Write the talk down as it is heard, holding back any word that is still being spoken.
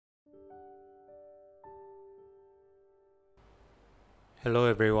Hello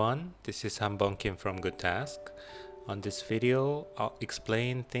everyone, this is Han Kim from GoodTask. On this video, I'll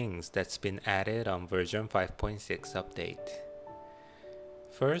explain things that's been added on version 5.6 update.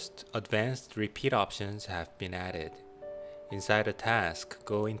 First, advanced repeat options have been added. Inside a task,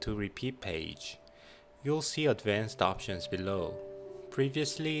 go into repeat page. You'll see advanced options below.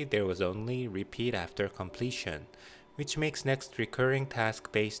 Previously, there was only repeat after completion, which makes next recurring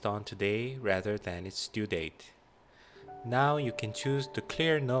task based on today rather than its due date. Now you can choose to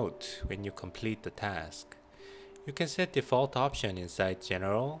clear note when you complete the task. You can set default option inside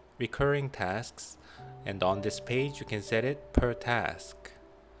General, Recurring Tasks, and on this page you can set it per task.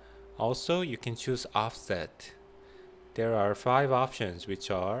 Also, you can choose Offset. There are 5 options which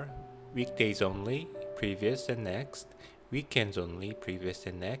are Weekdays only, Previous and Next, Weekends only, Previous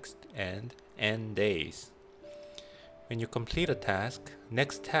and Next, and End Days. When you complete a task,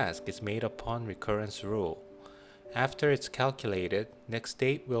 next task is made upon recurrence rule. After it's calculated, next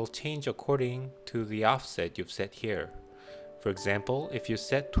date will change according to the offset you've set here. For example, if you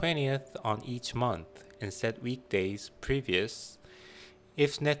set 20th on each month and set weekdays previous,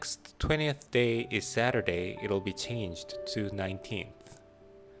 if next 20th day is Saturday, it'll be changed to 19th.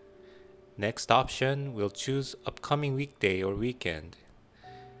 Next option will choose upcoming weekday or weekend.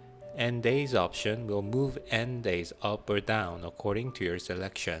 End days option will move end days up or down according to your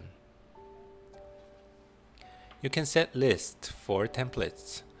selection. You can set list for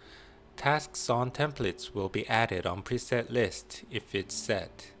templates. Tasks on templates will be added on preset list if it's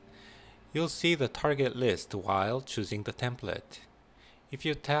set. You'll see the target list while choosing the template. If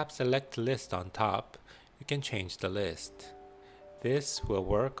you tap select list on top, you can change the list. This will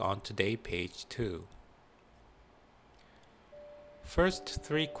work on today page too. First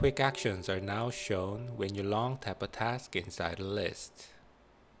 3 quick actions are now shown when you long tap a task inside a list.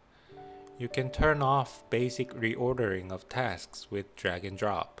 You can turn off basic reordering of tasks with drag and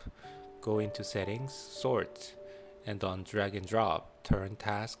drop. Go into Settings, Sort, and on drag and drop, turn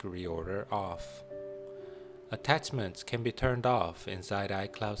Task Reorder off. Attachments can be turned off inside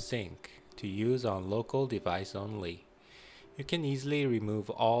iCloud Sync to use on local device only. You can easily remove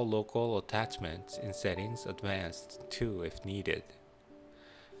all local attachments in Settings Advanced too if needed.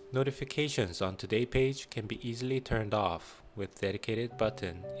 Notifications on Today page can be easily turned off with dedicated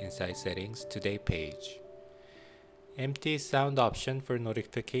button inside Settings Today page. Empty sound option for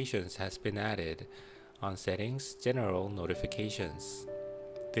notifications has been added on Settings General Notifications.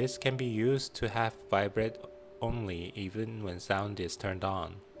 This can be used to have vibrate only even when sound is turned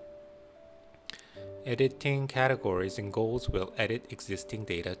on. Editing categories and goals will edit existing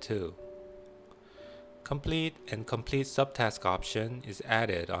data too. Complete and complete subtask option is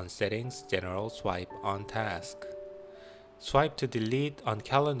added on Settings General Swipe on Task. Swipe to delete on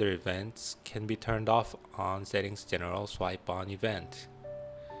calendar events can be turned off on Settings General Swipe on Event.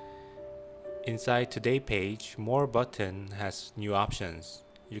 Inside Today page, More button has new options.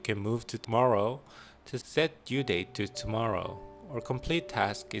 You can move to tomorrow to set due date to tomorrow, or complete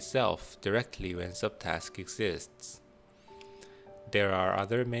task itself directly when subtask exists. There are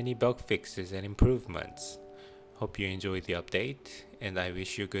other many bug fixes and improvements. Hope you enjoyed the update, and I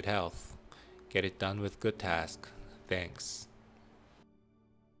wish you good health. Get it done with GoodTask. Thanks.